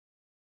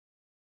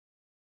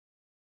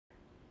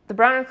The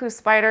brown recluse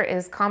spider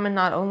is common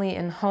not only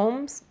in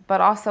homes,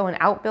 but also in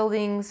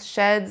outbuildings,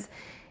 sheds,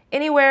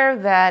 anywhere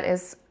that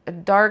is a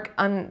dark,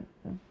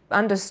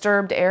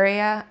 undisturbed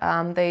area.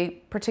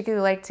 They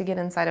particularly like to get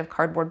inside of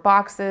cardboard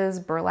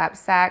boxes, burlap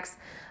sacks,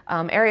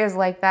 areas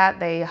like that.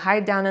 They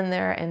hide down in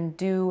there and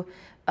do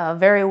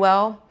very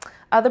well.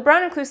 The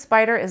brown recluse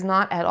spider is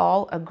not at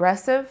all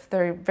aggressive.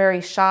 They're very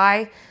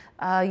shy.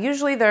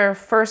 Usually their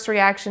first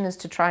reaction is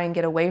to try and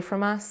get away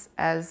from us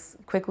as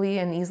quickly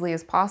and easily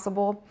as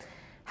possible.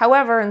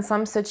 However, in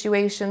some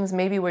situations,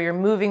 maybe where you're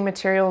moving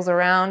materials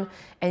around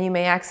and you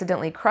may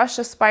accidentally crush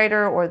a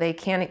spider or they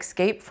can't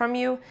escape from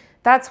you,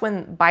 that's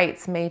when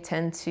bites may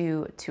tend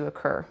to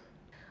occur.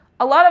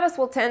 A lot of us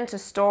will tend to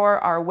store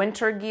our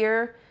winter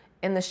gear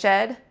in the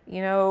shed,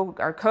 you know,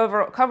 our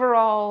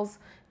coveralls,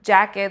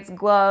 jackets,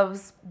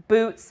 gloves,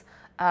 boots.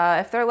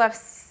 If they're left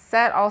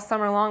set all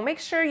summer long, make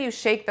sure you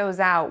shake those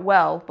out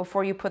well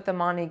before you put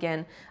them on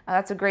again.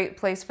 That's a great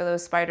place for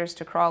those spiders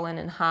to crawl in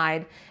and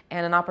hide,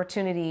 and an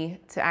opportunity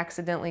to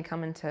accidentally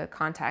come into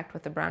contact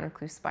with the brown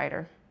recluse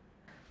spider.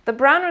 The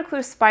brown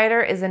recluse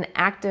spider is an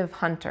active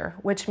hunter,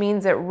 which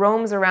means it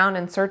roams around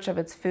in search of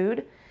its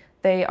food.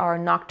 They are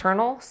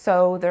nocturnal,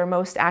 so they're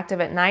most active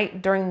at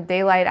night. During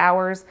daylight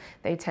hours,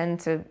 they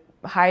tend to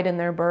hide in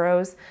their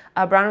burrows.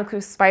 Brown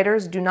recluse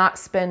spiders do not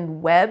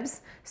spin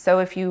webs, so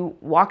if you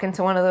walk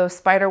into one of those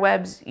spider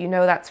webs, you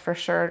know that's for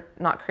sure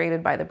not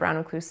created by the brown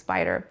recluse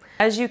spider.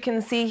 As you can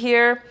see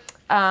here,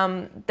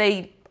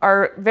 they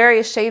are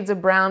various shades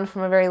of brown,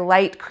 from a very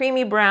light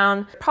creamy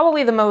brown.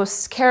 Probably the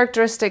most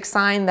characteristic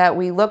sign that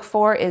we look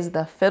for is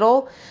the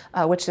fiddle,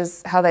 which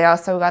is how they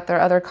also got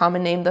their other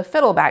common name, the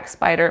fiddleback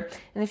spider.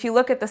 And if you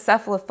look at the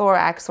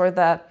cephalothorax, or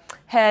the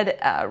head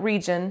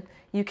region,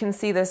 you can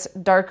see this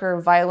darker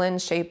violin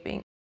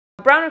shaping.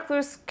 Brown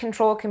recluse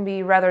control can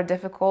be rather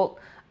difficult.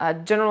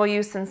 General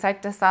use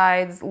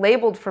insecticides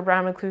labeled for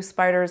brown recluse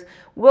spiders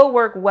will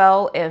work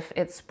well if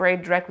it's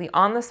sprayed directly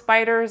on the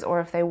spiders or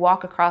if they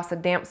walk across a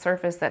damp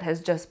surface that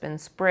has just been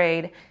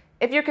sprayed.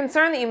 If you're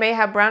concerned that you may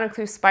have brown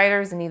recluse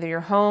spiders in either your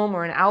home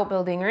or an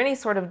outbuilding or any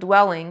sort of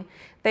dwelling,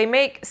 they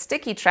make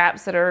sticky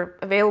traps that are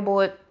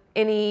available at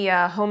any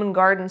home and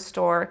garden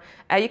store.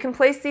 You can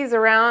place these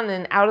around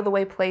in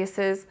out-of-the-way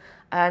places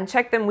and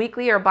check them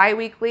weekly or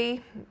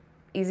bi-weekly.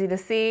 Easy to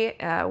see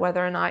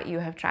whether or not you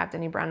have trapped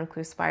any brown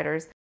recluse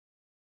spiders.